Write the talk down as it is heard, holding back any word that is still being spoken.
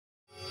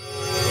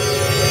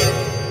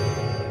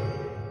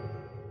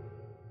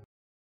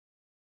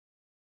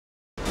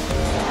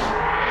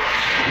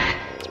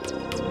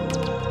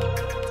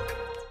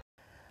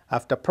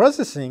After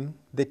processing,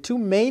 the two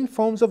main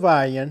forms of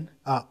iron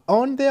are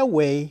on their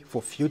way for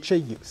future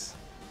use.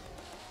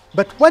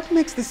 But what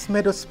makes this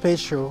metal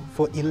special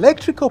for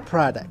electrical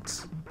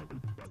products?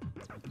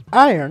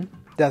 Iron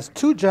does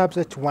two jobs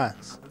at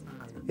once.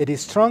 It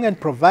is strong and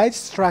provides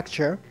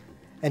structure,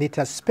 and it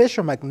has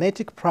special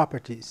magnetic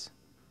properties.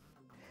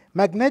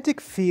 Magnetic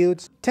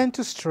fields tend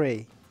to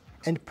stray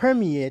and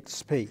permeate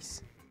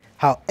space.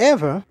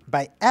 However,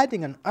 by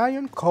adding an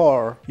iron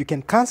core, you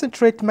can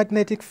concentrate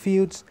magnetic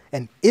fields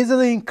and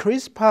easily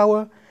increase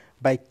power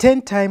by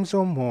 10 times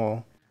or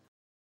more.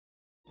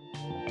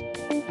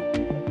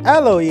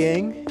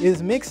 Alloying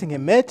is mixing a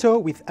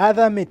metal with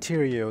other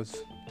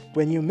materials.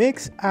 When you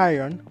mix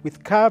iron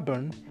with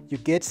carbon, you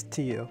get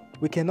steel.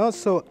 We can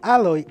also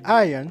alloy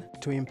iron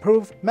to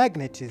improve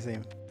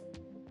magnetism.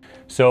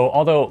 So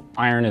although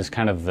iron is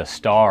kind of the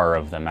star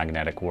of the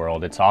magnetic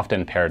world, it's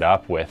often paired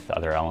up with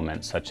other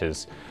elements such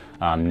as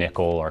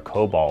nickel or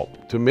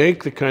cobalt. To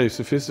make the kind of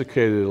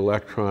sophisticated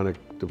electronic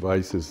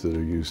devices that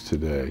are used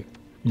today,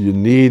 you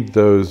need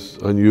those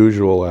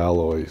unusual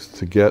alloys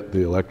to get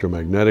the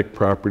electromagnetic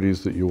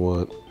properties that you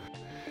want.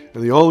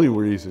 And the only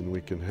reason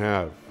we can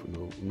have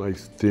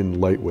nice,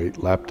 thin, lightweight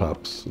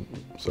laptops and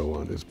so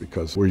on is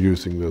because we're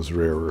using those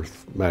rare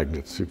earth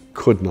magnets. You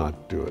could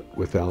not do it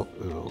without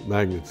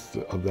magnets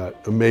of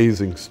that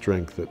amazing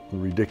strength at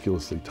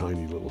ridiculously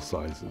tiny little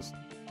sizes.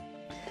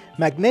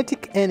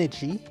 Magnetic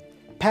energy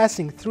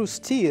passing through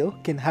steel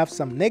can have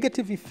some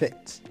negative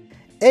effects.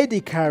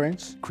 Eddy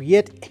currents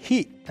create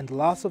heat and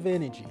loss of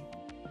energy.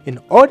 In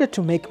order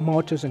to make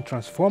motors and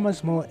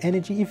transformers more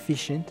energy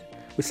efficient,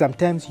 we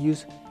sometimes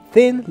use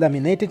thin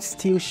laminated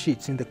steel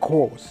sheets in the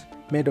cores,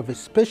 made of a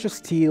special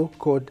steel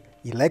called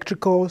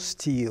electrical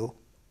steel.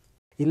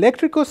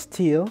 Electrical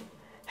steel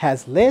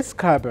has less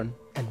carbon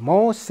and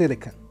more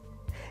silicon.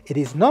 It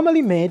is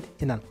normally made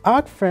in an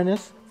arc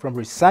furnace from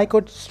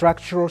recycled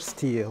structural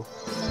steel.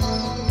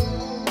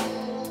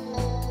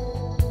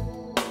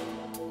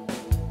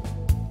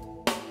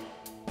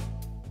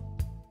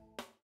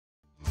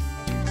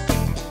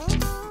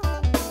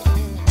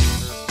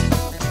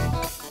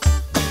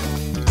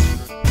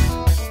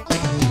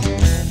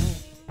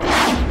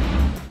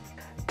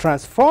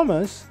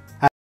 Transformers